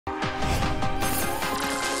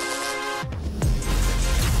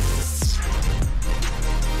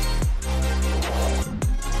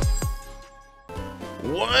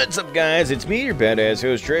What's up, guys? It's me, your badass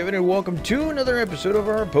host, Draven, and welcome to another episode of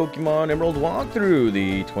our Pokemon Emerald walkthrough,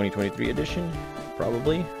 the 2023 edition,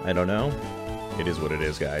 probably. I don't know. It is what it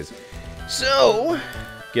is, guys. So,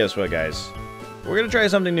 guess what, guys? We're gonna try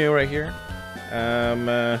something new right here.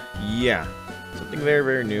 Yeah, something very,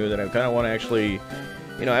 very new that I kind of want to actually,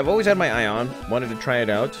 you know, I've always had my eye on, wanted to try it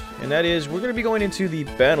out, and that is, we're gonna be going into the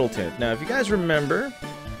battle tent. Now, if you guys remember,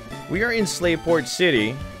 we are in Slateport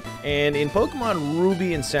City. And in Pokemon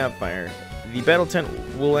Ruby and Sapphire, the battle tent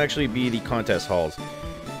will actually be the contest halls.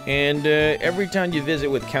 And every time you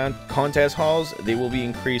visit with contest halls, they will be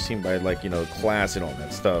increasing by, like, you know, class and all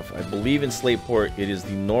that stuff. I believe in Slateport it is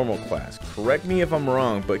the normal class. Correct me if I'm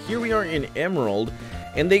wrong, but here we are in Emerald,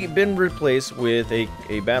 and they've been replaced with a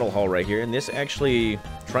battle hall right here. And this actually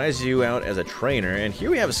tries you out as a trainer. And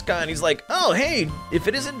here we have Scott, and he's like, oh, hey, if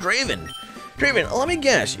it isn't Draven. Draven, let me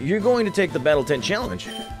guess, you're going to take the battle tent challenge.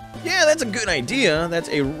 Yeah, that's a good idea. That's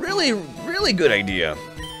a really, really good idea.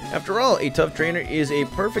 After all, a tough trainer is a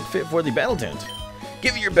perfect fit for the battle tent.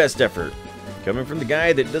 Give it your best effort. Coming from the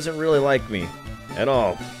guy that doesn't really like me at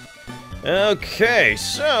all. Okay,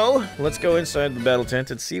 so let's go inside the battle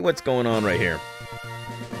tent and see what's going on right here.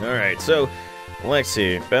 Alright, so let's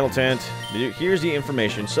see. Battle tent. Here's the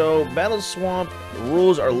information. So, Battle Swamp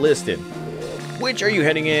rules are listed. Which are you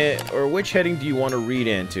heading in, or which heading do you want to read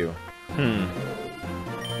into?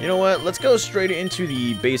 You know what? Let's go straight into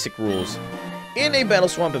the basic rules. In a Battle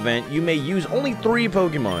Swamp event, you may use only 3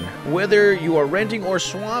 Pokemon. Whether you are renting or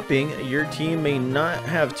swapping, your team may not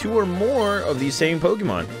have 2 or more of these same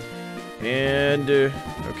Pokemon. And,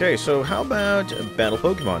 okay, so how about Battle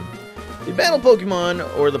Pokemon? The Battle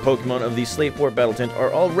Pokemon, or the Pokemon of the Slateport Battle Tent,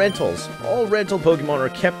 are all rentals. All rental Pokemon are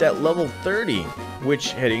kept at level 30.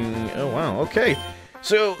 Which heading... Oh, wow, okay.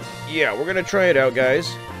 So, yeah, we're gonna try it out,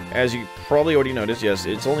 guys. As you probably already noticed, yes,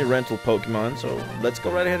 it's only rental Pokemon, so let's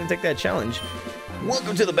go right ahead and take that challenge.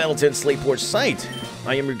 Welcome to the Battle Tent Slateport site.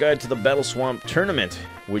 I am your guide to the Battle Swamp Tournament.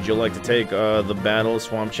 Would you like to take the Battle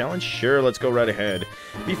Swamp Challenge? Sure, let's go right ahead.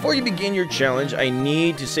 Before you begin your challenge, I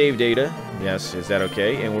need to save data. Yes, is that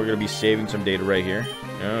okay? And we're going to be saving some data right here.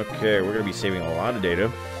 Okay, we're going to be saving a lot of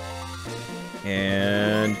data.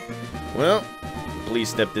 And, well, please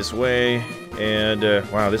step this way. And,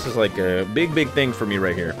 wow, this is like a big, big thing for me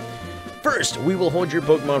right here. First, we will hold your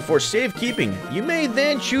Pokemon for safekeeping. You may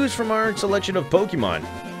then choose from our selection of Pokemon.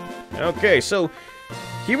 Okay, so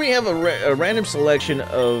here we have a random selection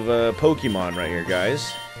of Pokemon right here,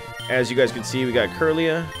 guys. As you guys can see, we got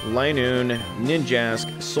Kirlia, Linoon,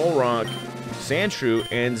 Ninjask, Solrock, Sandshrew,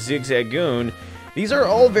 and Zigzagoon. These are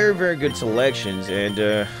all very, very good selections,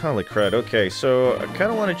 and, holy crud. Okay, so I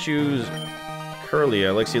kind of want to choose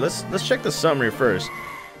Kirlia. Let's check the summary first.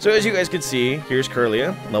 So as you guys can see, here's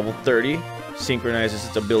Kirlia, level 30, synchronizes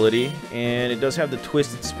its ability, and it does have the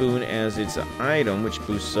Twisted Spoon as its item, which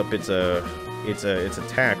boosts up its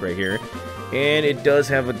attack right here, and it does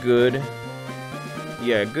have a good,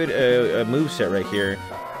 moveset right here.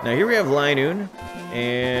 Now here we have Linoon,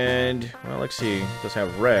 and well, let's see, it does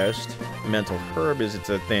have Rest, Mental Herb is its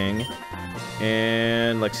a thing,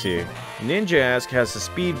 and let's see. Ninjask has a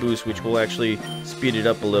speed boost, which will actually speed it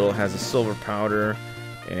up a little. Has a silver powder,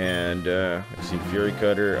 and let's see, Fury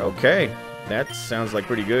Cutter. Okay, that sounds like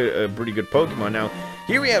pretty good. A pretty good Pokemon. Now,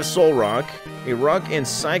 here we have Solrock, a Rock and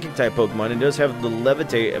Psychic type Pokemon. It does have the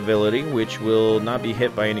Levitate ability, which will not be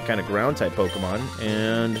hit by any kind of Ground type Pokemon.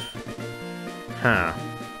 And, kind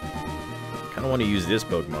of want to use this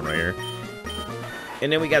Pokemon right here.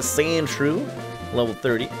 And then we got Sandshrew, level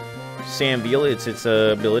 30. Sandveil, it's its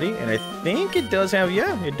ability, and I think it does have,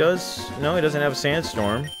 yeah, it does, no, it doesn't have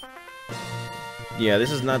Sandstorm. Yeah, this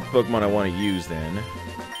is not the Pokemon I want to use then.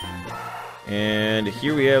 And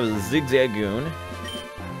here we have Zigzagoon,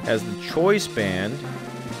 has the Choice Band,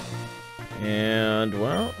 and,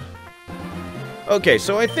 well, okay,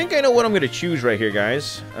 so I think I know what I'm going to choose right here,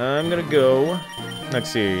 guys. I'm going to go, let's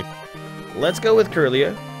see, let's go with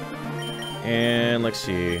Kirlia, and let's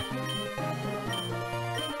see.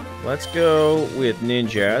 Let's go with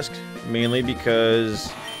Ninjask, mainly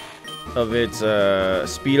because of its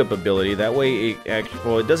speed-up ability. That way,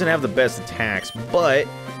 it doesn't have the best attacks, but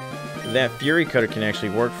that Fury Cutter can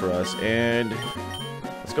actually work for us. And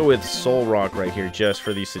let's go with Solrock right here, just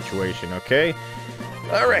for the situation, okay?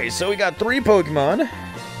 Alright, so we got 3 Pokemon,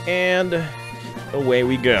 and away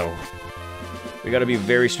we go. We gotta be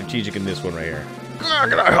very strategic in this one right here.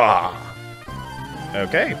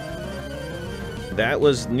 Okay. That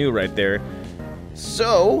was new right there.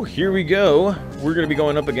 So, here we go. We're going to be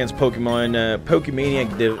going up against Pokemon, Pokemaniac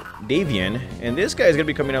Davian. And this guy's going to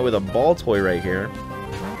be coming out with a ball toy right here.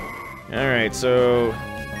 Alright, so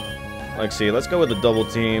let's see. Let's go with a double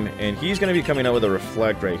team. And he's going to be coming out with a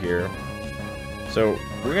reflect right here. So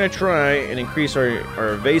we're going to try and increase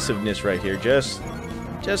our evasiveness right here. Just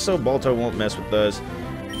so Balto won't mess with us.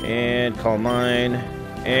 And Calm Mind.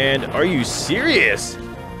 And are you serious?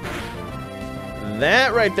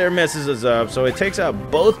 That right there messes us up. So it takes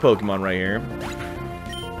out both Pokemon right here.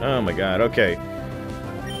 Oh my god, okay.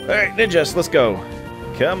 Alright, Ninjas, let's go.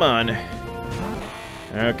 Come on.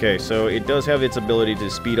 Okay, so it does have its ability to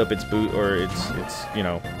speed up its boot, or its you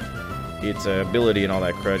know, its ability and all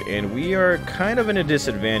that crud. And we are kind of in a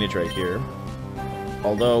disadvantage right here.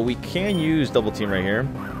 Although we can use double team right here.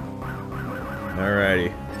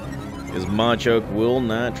 Alrighty. Because Machoke will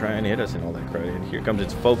not try and hit us and all that crud. And here comes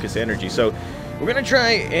its focus energy. So we're gonna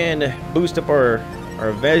try and boost up our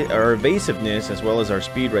evasiveness as well as our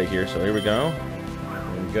speed right here. So here we go.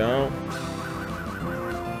 Here we go.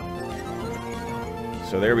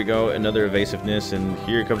 So there we go, another evasiveness, and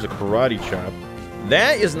here comes a Karate Chop.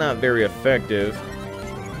 That is not very effective.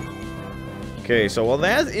 Okay, so while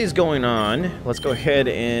that is going on, let's go ahead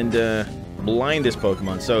and blind this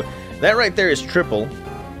Pokemon. So that right there is triple.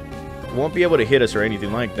 Won't be able to hit us or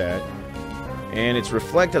anything like that. And its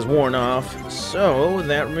reflect has worn off, so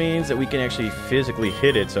that means that we can actually physically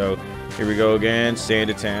hit it. So here we go again, Sand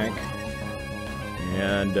Attack.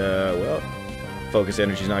 And, well, Focus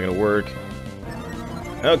Energy is not going to work.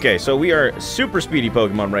 Okay, so we are super speedy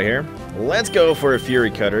Pokemon right here. Let's go for a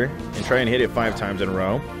Fury Cutter and try and hit it 5 times in a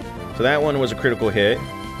row. So that one was a critical hit.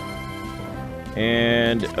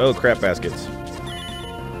 And, oh, crap baskets.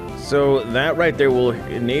 So that right there will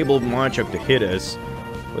enable Machoke to hit us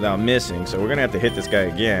without missing. So we're going to have to hit this guy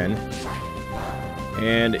again.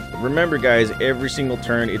 And remember, guys, every single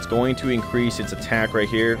turn, it's going to increase its attack right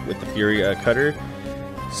here with the Fury Cutter.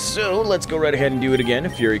 So let's go right ahead and do it again.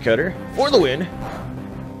 Fury Cutter for the win.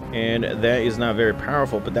 And that is not very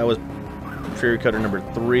powerful, but that was Fury Cutter number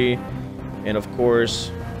 3. And of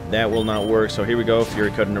course, that will not work. So here we go,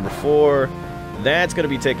 Fury Cutter number 4. That's going to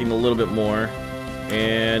be taking a little bit more.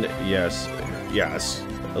 And yes,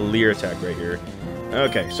 a Leer attack right here.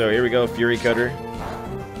 Okay, so here we go, Fury Cutter.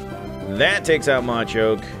 That takes out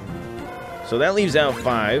Machoke. So that leaves out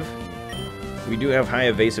 5. We do have high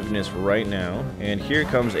evasiveness right now. And here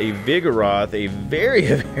comes a Vigoroth, a very,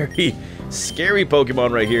 very scary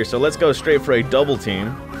Pokemon right here. So let's go straight for a double team.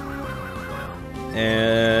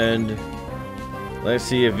 And let's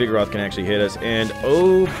see if Vigoroth can actually hit us. And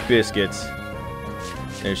oh, biscuits.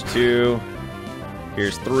 There's 2.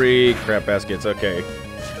 Here's 3. Crap baskets. Okay.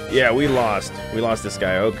 Yeah, we lost. We lost this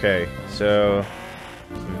guy. Okay. So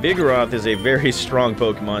Vigoroth is a very strong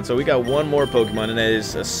Pokemon. So we got one more Pokemon, and that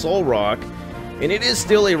is a Soul Rock. And it is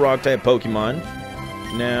still a Rock-type Pokemon.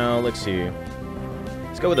 Now, let's see.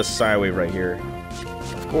 Let's go with a Psywave right here.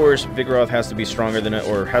 Of course, Vigoroth has to be stronger than us,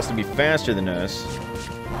 or has to be faster than us.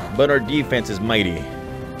 But our defense is mighty.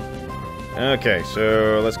 Okay,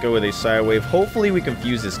 so let's go with a Psywave. Hopefully we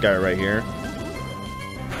confuse this guy right here.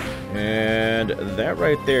 And that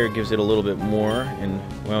right there gives it a little bit more. And,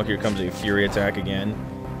 well, here comes a Fury attack again.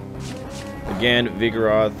 Again,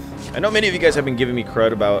 Vigoroth. I know many of you guys have been giving me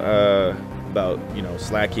crud about, you know,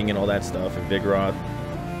 slacking and all that stuff, and Vigoroth.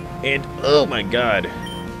 And, oh my god.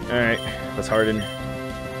 Alright, let's harden.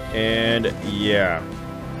 And, yeah.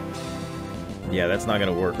 Yeah, that's not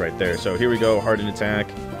going to work right there. So here we go, harden attack.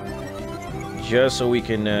 Just so we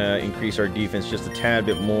can increase our defense just a tad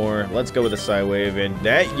bit more. Let's go with a Psywave. And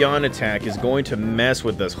that Yawn attack is going to mess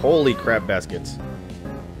with us. Holy crap baskets.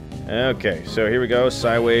 Okay, so here we go,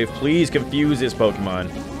 Psywave. Please confuse this Pokemon.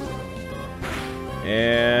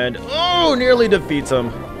 And, oh, nearly defeats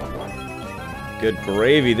him. Good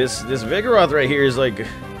gravy. This Vigoroth right here is like...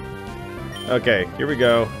 Okay, here we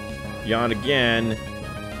go. Yawn again.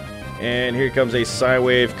 And here comes a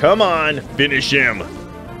Psywave. Come on, finish him.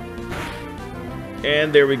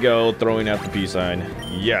 And there we go, throwing out the peace sign.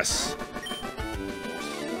 Yes.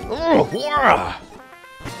 Oh, wow.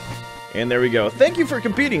 And there we go. Thank you for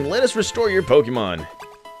competing. Let us restore your Pokemon.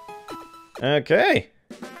 Okay.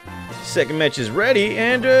 Second match is ready,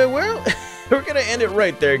 and well, we're gonna end it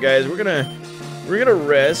right there, guys. We're gonna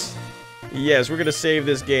rest. Yes, we're gonna save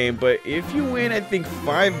this game, but if you win, I think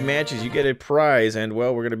 5 matches, you get a prize, and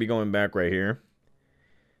well, we're gonna be going back right here.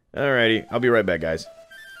 Alrighty, I'll be right back, guys.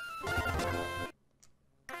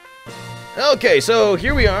 Okay, so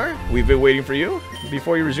here we are. We've been waiting for you.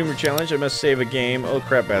 Before you resume your challenge, I must save a game. Oh,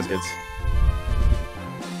 crap baskets.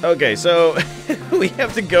 Okay, so we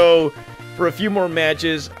have to go for a few more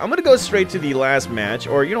matches. I'm gonna go straight to the last match,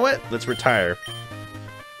 or you know what? Let's retire.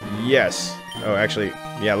 Yes. Oh, actually,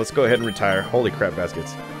 yeah, let's go ahead and retire. Holy crap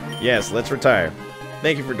baskets. Yes, let's retire.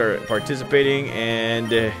 Thank you for participating,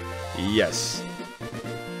 and Yes.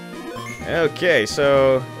 Okay,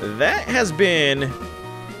 so that has been,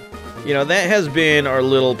 you know, that has been our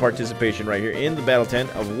little participation right here in the battle tent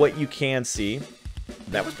of what you can see.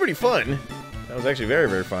 That was pretty fun. That was actually very,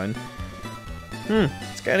 very fun.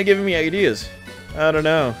 It's kind of giving me ideas. I don't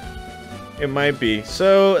know. It might be.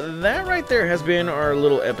 So that right there has been our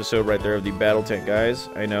little episode right there of the battle tent, guys.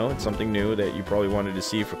 I know it's something new that you probably wanted to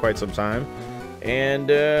see for quite some time. And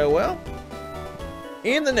well,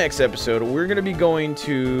 in the next episode, we're gonna be going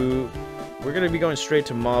straight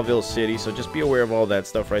to Mauville City. So just be aware of all that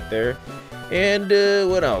stuff right there. And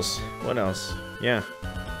what else? What else? Yeah.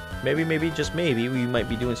 Maybe, just maybe, we might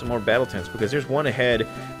be doing some more battle tents because there's one ahead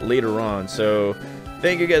later on. So,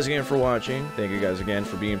 thank you guys again for watching. Thank you guys again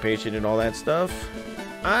for being patient and all that stuff.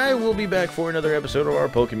 I will be back for another episode of our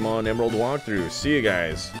Pokemon Emerald walkthrough. See you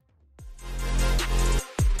guys.